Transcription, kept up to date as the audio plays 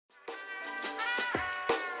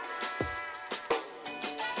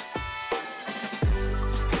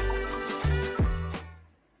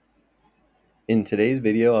In today's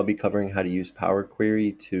video, I'll be covering how to use Power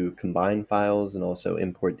Query to combine files and also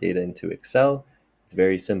import data into Excel. It's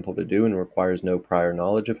very simple to do and requires no prior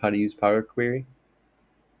knowledge of how to use Power Query.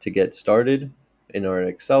 To get started, in our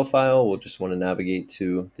Excel file, we'll just want to navigate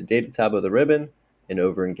to the Data tab of the ribbon and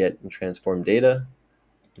over in Get and Transform Data.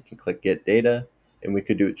 We can click Get Data, and we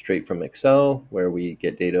could do it straight from Excel, where we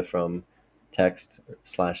get data from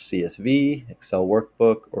text/CSV, Excel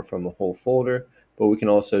Workbook, or from a whole folder, but we can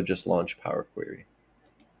also just launch Power Query.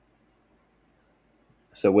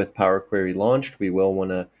 So with Power Query launched, we will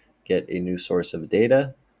want to get a new source of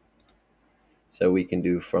data. So we can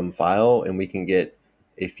do from file, and we can get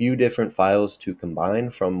a few different files to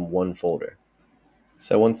combine from one folder.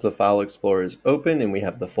 So once the File Explorer is open and we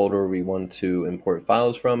have the folder we want to import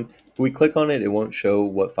files from, if we click on it, it won't show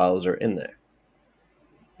what files are in there.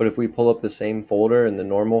 But if we pull up the same folder in the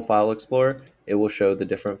normal File Explorer, it will show the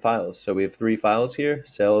different files. So we have 3 files here: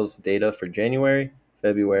 sales data for January,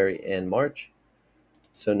 February, and March.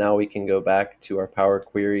 So now we can go back to our Power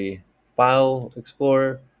Query File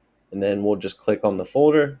Explorer, and then we'll just click on the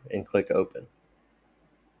folder and click Open.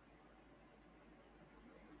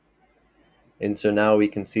 And so now we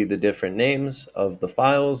can see the different names of the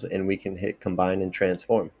files, and we can hit Combine and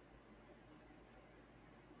Transform.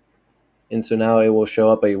 And so now it will show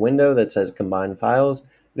up a window that says Combine Files.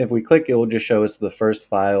 And if we click, it will just show us the first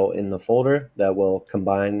file in the folder that will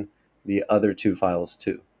combine the other 2 files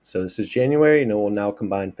too. So this is January, and it will now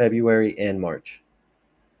combine February and March.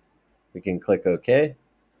 We can click OK.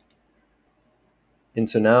 And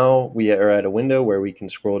so now we are at a window where we can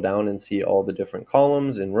scroll down and see all the different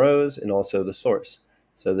columns and rows and also the source.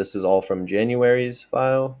 So this is all from January's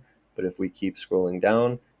file, but if we keep scrolling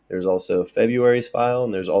down, there's also February's file,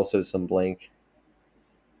 and there's also some blank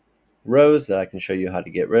rows that I can show you how to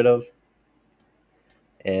get rid of,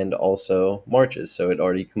 and also March's. So it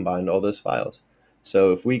already combined all those files.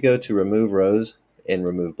 So if we go to remove rows and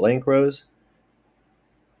remove blank rows,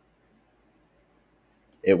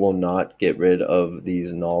 it will not get rid of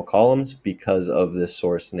these null columns because of this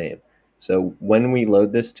source name. So when we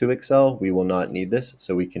load this to Excel, we will not need this.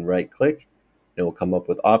 So we can right click, it will come up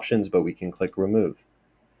with options, but we can click remove.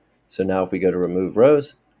 So now if we go to remove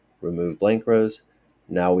rows, remove blank rows,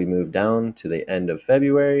 now we move down to the end of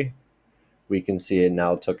February, we can see it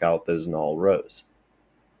now took out those null rows.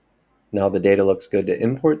 Now the data looks good to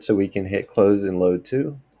import, so we can hit close and load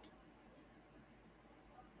to.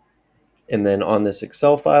 And then on this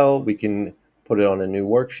Excel file, we can put it on a new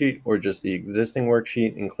worksheet or just the existing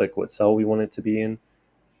worksheet and click what cell we want it to be in.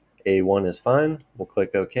 A1 is fine. We'll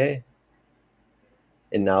click OK.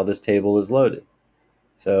 And now this table is loaded.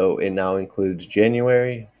 So it now includes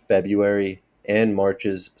January, February, and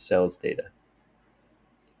March's sales data.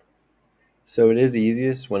 So it is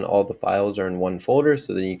easiest when all the files are in one folder,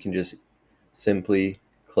 so then you can just simply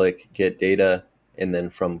click Get Data and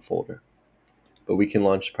then From Folder. But we can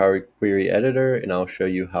launch Power Query Editor, and I'll show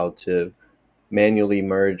you how to manually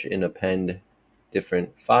merge and append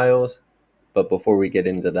different files. But before we get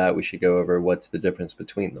into that, we should go over what's the difference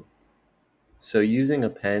between them. So using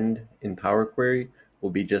append in Power Query will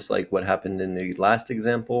be just like what happened in the last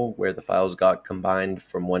example, where the files got combined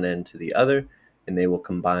from one end to the other, and they will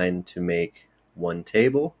combine to make one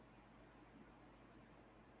table.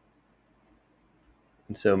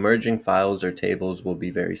 And so merging files or tables will be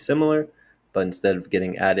very similar, but instead of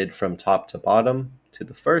getting added from top to bottom to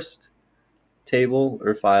the first table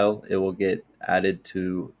or file, it will get added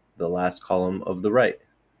to the last column of the right.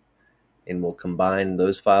 And we'll combine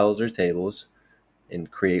those files or tables and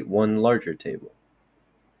create one larger table.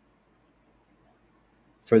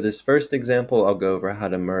 For this first example, I'll go over how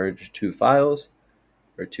to merge 2 files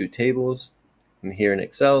or 2 tables. And here in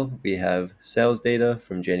Excel, we have sales data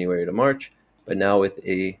from January to March, but now with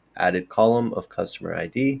a added column of customer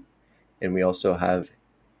ID. And we also have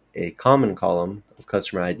a common column of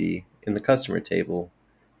customer ID in the customer table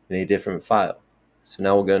in a different file. So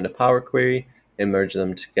now we'll go into Power Query and merge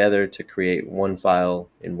them together to create one file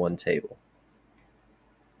in one table.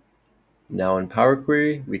 Now in Power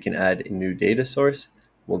Query, we can add a new data source.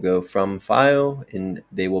 We'll go from File, and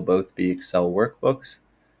they will both be Excel Workbooks.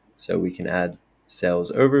 So we can add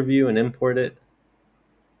Sales Overview and import it.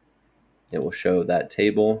 It will show that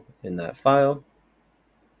table in that file.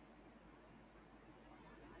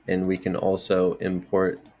 And we can also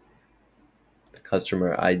import the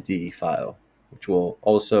customer ID file, which will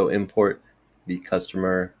also import the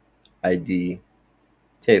customer ID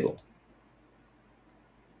table.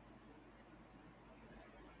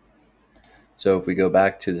 So if we go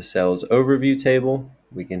back to the sales overview table,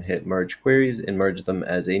 we can hit merge queries and merge them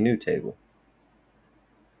as a new table.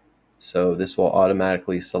 So this will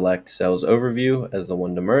automatically select sales overview as the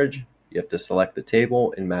one to merge. You have to select the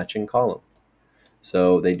table and matching column.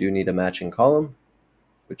 So they do need a matching column,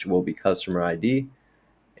 which will be customer ID.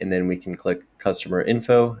 And then we can click customer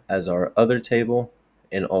info as our other table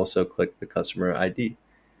and also click the customer ID.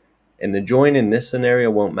 And the join in this scenario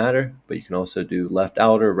won't matter, but you can also do left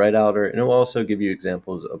outer, right outer, and it will also give you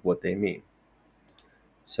examples of what they mean.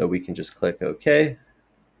 So we can just click OK.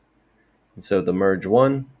 And so the merge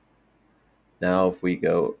one. Now if we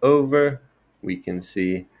go over, we can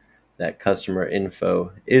see that customer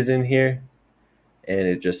info is in here, and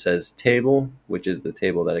it just says table, which is the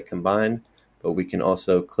table that it combined. But we can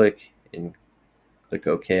also click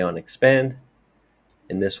OK on expand,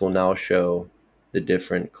 and this will now show the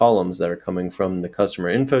different columns that are coming from the customer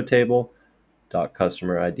info table dot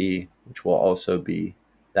customer ID, which will also be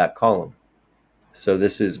that column. So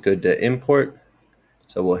this is good to import.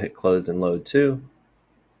 So we'll hit close and load to,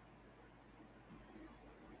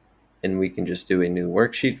 and we can just do a new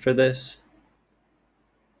worksheet for this.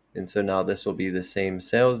 And so now this will be the same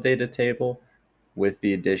sales data table with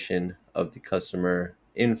the addition of the customer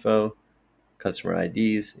info, customer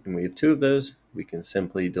IDs, and we have two of those. We can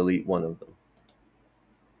simply delete one of them.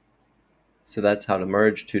 So that's how to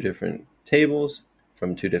merge two different tables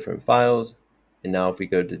from two different files. And now if we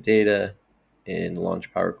go to data and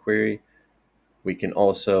launch Power Query, we can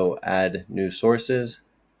also add new sources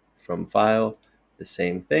from file, the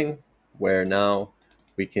same thing, where now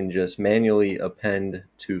we can just manually append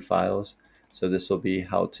two files. So this will be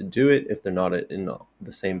how to do it if they're not in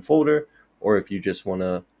the same folder, or if you just want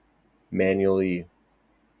to manually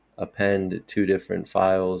append two different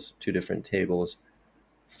files, two different tables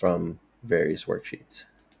from various worksheets.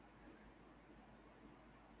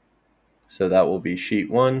 So that will be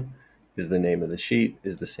sheet 1 is the name of the sheet,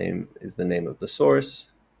 is the name of the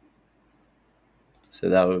source. So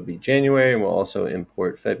that would be January, and we'll also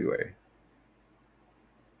import February.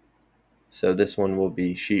 So this one will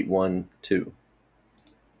be sheet 1, 2,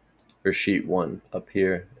 or sheet 1 up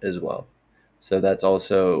here as well. So that's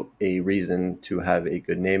also a reason to have a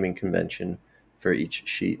good naming convention for each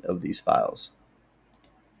sheet of these files.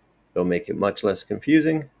 It'll make it much less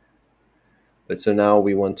confusing. But so now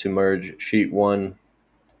we want to merge sheet 1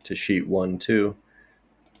 to sheet 1, 2,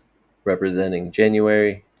 representing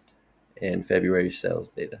January and February sales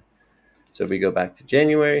data. So if we go back to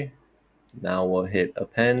January, now we'll hit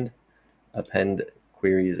append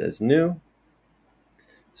queries as new.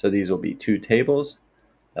 So these will be two tables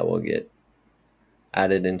that will get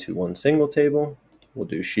added into one single table. We'll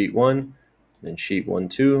do sheet 1, then sheet 1,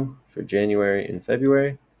 2 for January and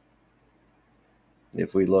February. And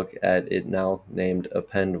if we look at it now named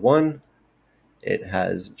append 1, it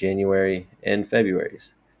has January and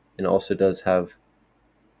February's, and also does have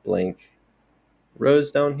blank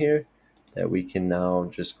rows down here that we can now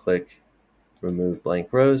just click remove blank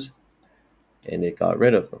rows, and it got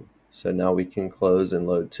rid of them. So now we can close and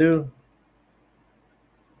load to,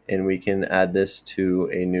 and we can add this to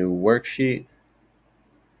a new worksheet.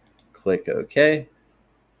 Click OK,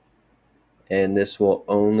 and this will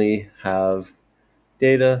only have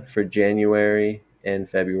data for January and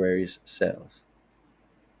February's sales.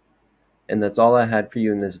 And that's all I had for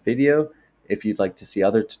you in this video. If you'd like to see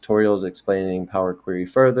other tutorials explaining Power Query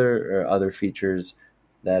further or other features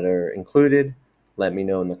that are included, let me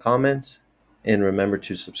know in the comments. And remember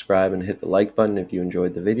to subscribe and hit the like button if you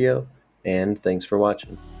enjoyed the video. And thanks for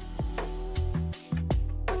watching.